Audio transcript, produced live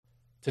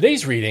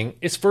Today's reading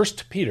is 1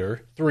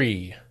 Peter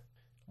 3.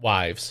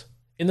 Wives,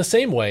 in the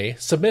same way,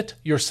 submit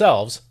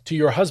yourselves to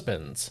your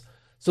husbands,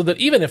 so that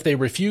even if they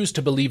refuse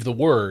to believe the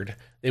word,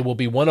 they will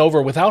be won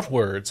over without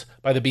words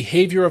by the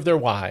behavior of their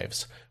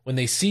wives when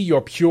they see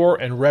your pure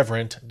and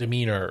reverent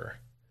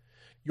demeanor.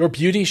 Your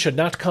beauty should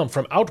not come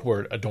from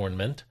outward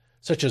adornment,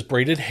 such as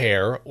braided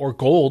hair or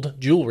gold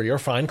jewelry or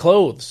fine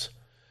clothes,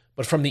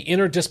 but from the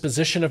inner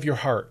disposition of your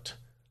heart,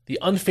 the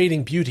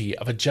unfading beauty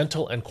of a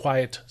gentle and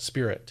quiet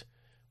spirit,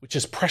 which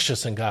is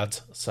precious in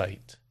God's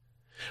sight.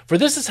 For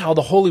this is how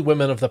the holy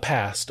women of the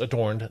past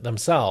adorned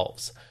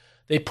themselves.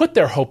 They put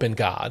their hope in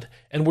God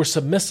and were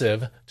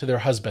submissive to their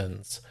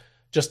husbands,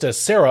 just as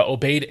Sarah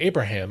obeyed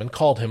Abraham and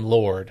called him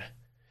Lord.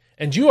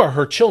 And you are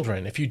her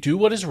children if you do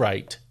what is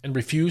right and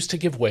refuse to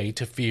give way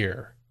to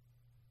fear.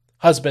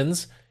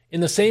 Husbands, in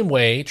the same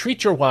way,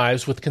 treat your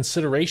wives with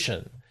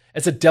consideration,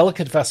 as a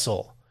delicate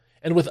vessel,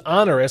 and with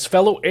honor as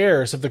fellow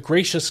heirs of the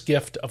gracious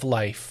gift of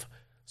life,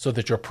 so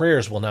that your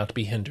prayers will not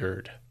be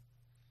hindered.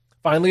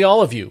 Finally,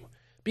 all of you,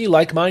 be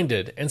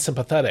like-minded and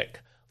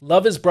sympathetic.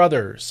 Love as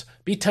brothers.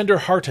 Be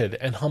tender-hearted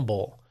and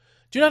humble.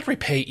 Do not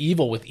repay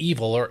evil with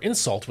evil or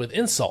insult with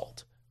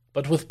insult,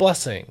 but with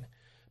blessing,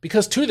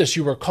 because to this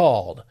you were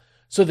called,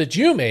 so that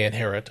you may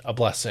inherit a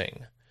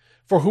blessing.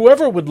 For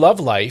whoever would love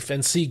life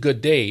and see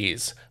good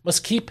days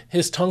must keep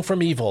his tongue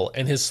from evil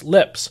and his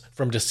lips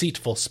from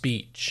deceitful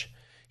speech.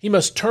 He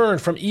must turn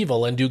from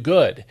evil and do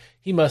good.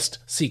 He must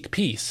seek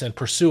peace and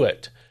pursue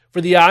it. For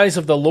the eyes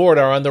of the Lord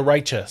are on the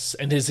righteous,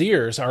 and his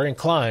ears are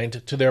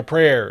inclined to their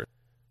prayers.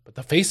 But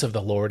the face of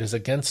the Lord is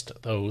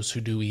against those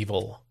who do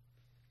evil.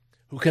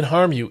 Who can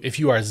harm you if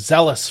you are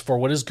zealous for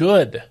what is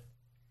good?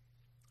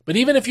 But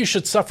even if you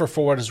should suffer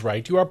for what is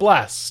right, you are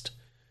blessed.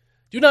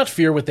 Do not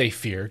fear what they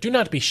fear. Do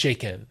not be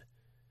shaken.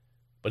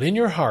 But in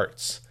your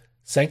hearts,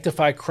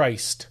 sanctify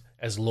Christ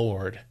as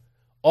Lord.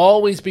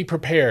 Always be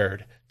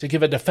prepared to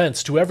give a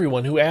defense to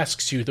everyone who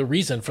asks you the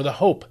reason for the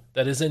hope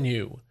that is in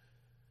you.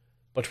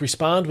 But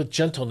respond with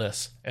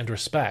gentleness and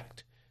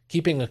respect,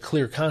 keeping a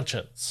clear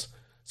conscience,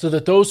 so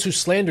that those who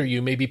slander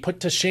you may be put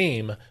to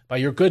shame by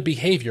your good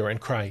behavior in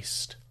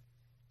Christ.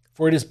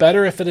 For it is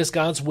better, if it is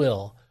God's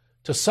will,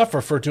 to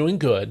suffer for doing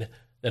good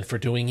than for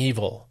doing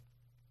evil.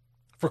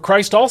 For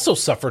Christ also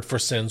suffered for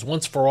sins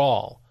once for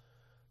all,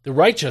 the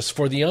righteous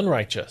for the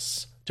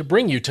unrighteous, to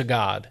bring you to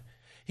God.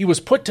 He was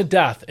put to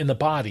death in the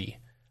body,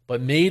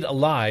 but made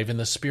alive in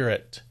the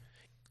Spirit,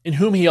 in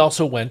whom he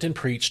also went and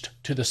preached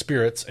to the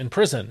spirits in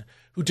prison,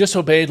 who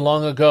disobeyed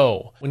long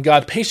ago, when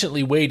God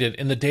patiently waited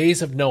in the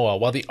days of Noah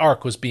while the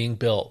ark was being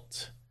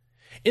built.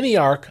 In the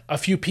ark, a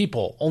few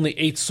people, only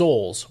 8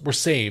 souls, were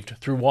saved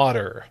through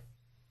water.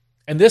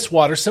 And this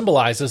water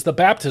symbolizes the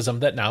baptism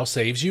that now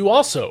saves you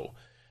also,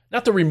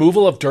 not the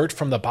removal of dirt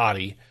from the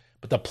body,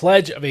 but the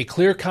pledge of a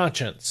clear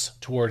conscience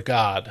toward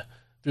God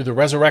through the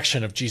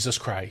resurrection of Jesus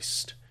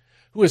Christ,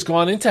 who has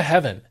gone into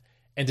heaven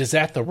and is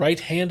at the right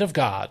hand of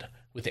God,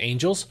 with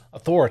angels,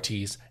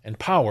 authorities, and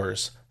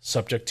powers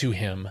subject to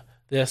him.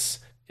 This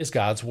is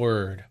God's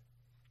word.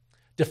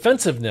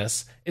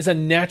 Defensiveness is a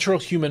natural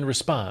human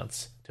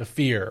response to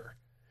fear.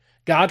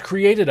 God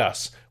created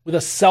us with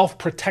a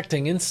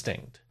self-protecting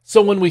instinct.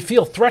 So when we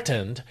feel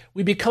threatened,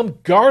 we become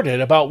guarded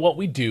about what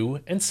we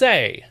do and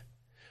say.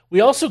 We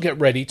also get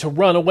ready to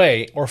run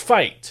away or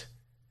fight,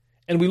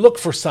 and we look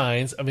for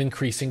signs of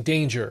increasing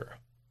danger.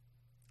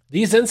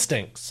 These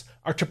instincts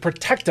are to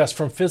protect us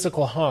from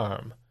physical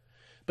harm,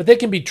 but they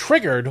can be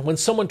triggered when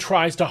someone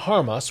tries to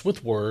harm us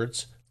with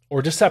words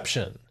or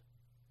deception.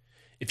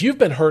 If you've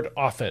been hurt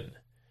often,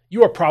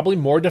 you are probably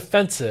more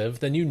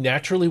defensive than you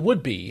naturally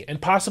would be, and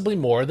possibly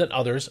more than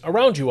others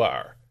around you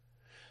are.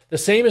 The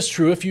same is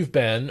true if you've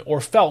been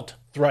or felt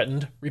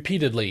threatened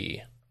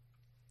repeatedly.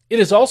 It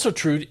is also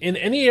true in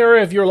any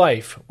area of your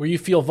life where you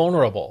feel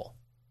vulnerable.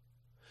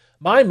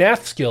 My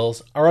math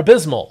skills are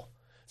abysmal,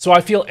 so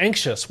I feel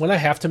anxious when I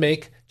have to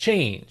make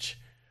change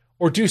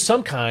or do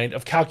some kind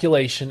of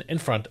calculation in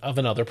front of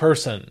another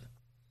person.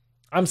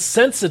 I'm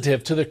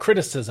sensitive to the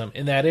criticism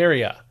in that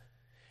area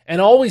and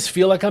always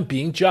feel like I'm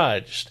being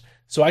judged,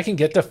 so I can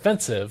get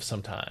defensive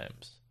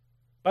sometimes.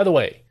 By the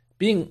way,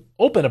 being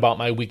open about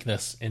my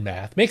weakness in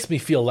math makes me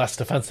feel less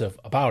defensive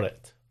about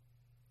it.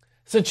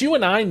 Since you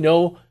and I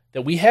know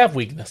that we have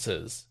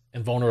weaknesses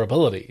and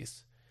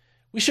vulnerabilities,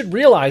 we should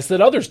realize that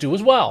others do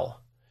as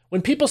well.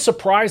 When people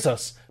surprise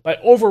us by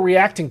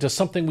overreacting to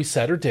something we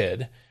said or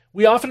did,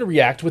 we often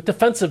react with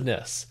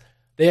defensiveness.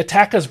 They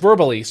attack us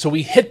verbally, so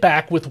we hit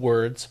back with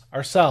words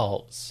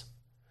ourselves.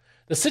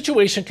 The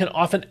situation can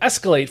often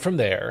escalate from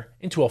there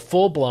into a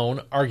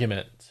full-blown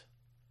argument.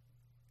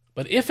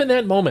 But if in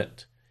that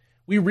moment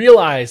we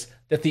realize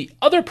that the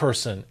other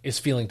person is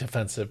feeling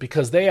defensive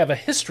because they have a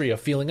history of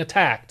feeling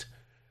attacked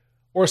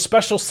or a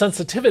special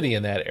sensitivity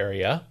in that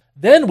area,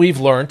 then we've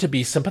learned to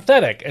be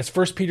sympathetic, as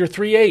 1 Peter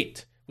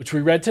 3:8, which we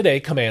read today,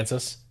 commands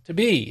us to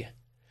be.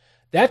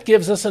 That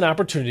gives us an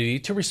opportunity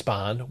to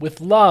respond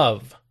with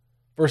love.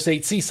 Verse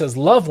 8c says,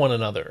 love one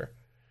another.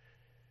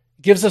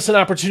 It gives us an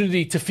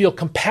opportunity to feel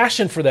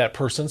compassion for that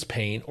person's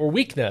pain or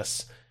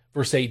weakness,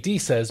 Verse 8d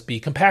says, be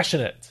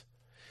compassionate.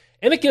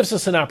 And it gives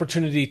us an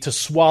opportunity to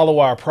swallow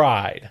our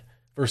pride.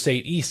 Verse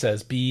 8e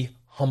says, be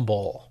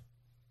humble.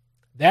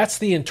 That's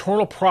the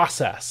internal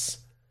process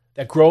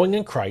that growing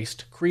in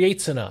Christ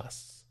creates in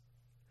us.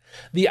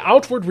 The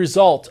outward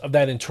result of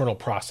that internal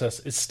process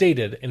is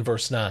stated in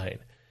verse 9.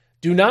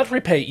 Do not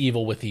repay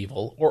evil with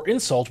evil or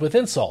insult with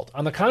insult.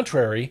 On the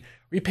contrary,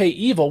 repay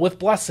evil with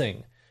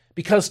blessing,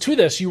 because to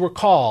this you were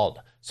called,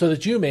 so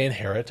that you may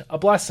inherit a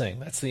blessing.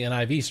 That's the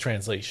NIV's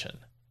translation.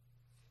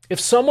 If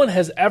someone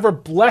has ever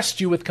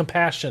blessed you with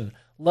compassion,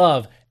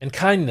 love, and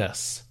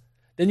kindness,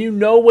 then you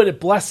know what a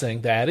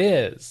blessing that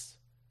is.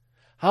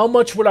 How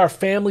much would our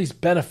families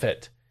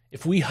benefit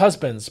if we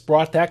husbands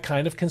brought that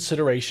kind of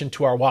consideration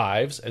to our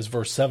wives, as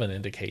verse 7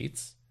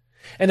 indicates,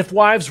 and if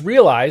wives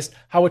realized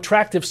how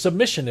attractive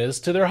submission is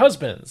to their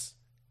husbands,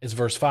 as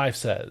verse 5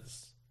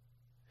 says?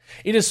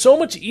 It is so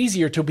much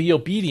easier to be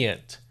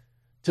obedient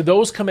to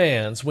those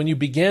commands when you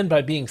begin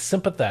by being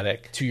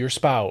sympathetic to your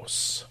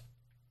spouse.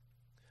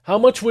 How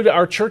much would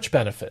our church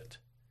benefit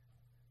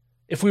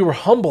if we were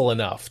humble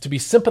enough to be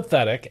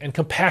sympathetic and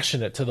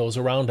compassionate to those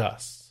around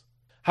us?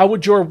 How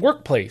would your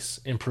workplace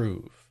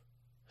improve?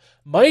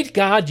 Might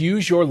God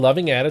use your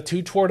loving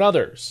attitude toward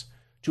others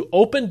to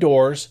open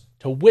doors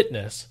to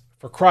witness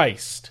for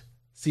Christ?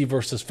 See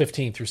verses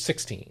 15 through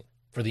 16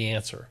 for the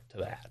answer to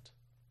that.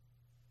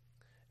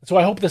 And so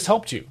I hope this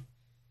helped you.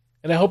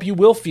 And I hope you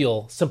will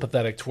feel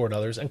sympathetic toward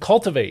others and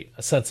cultivate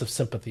a sense of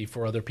sympathy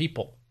for other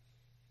people.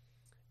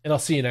 And I'll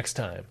see you next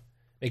time.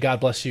 May God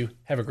bless you.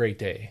 Have a great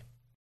day.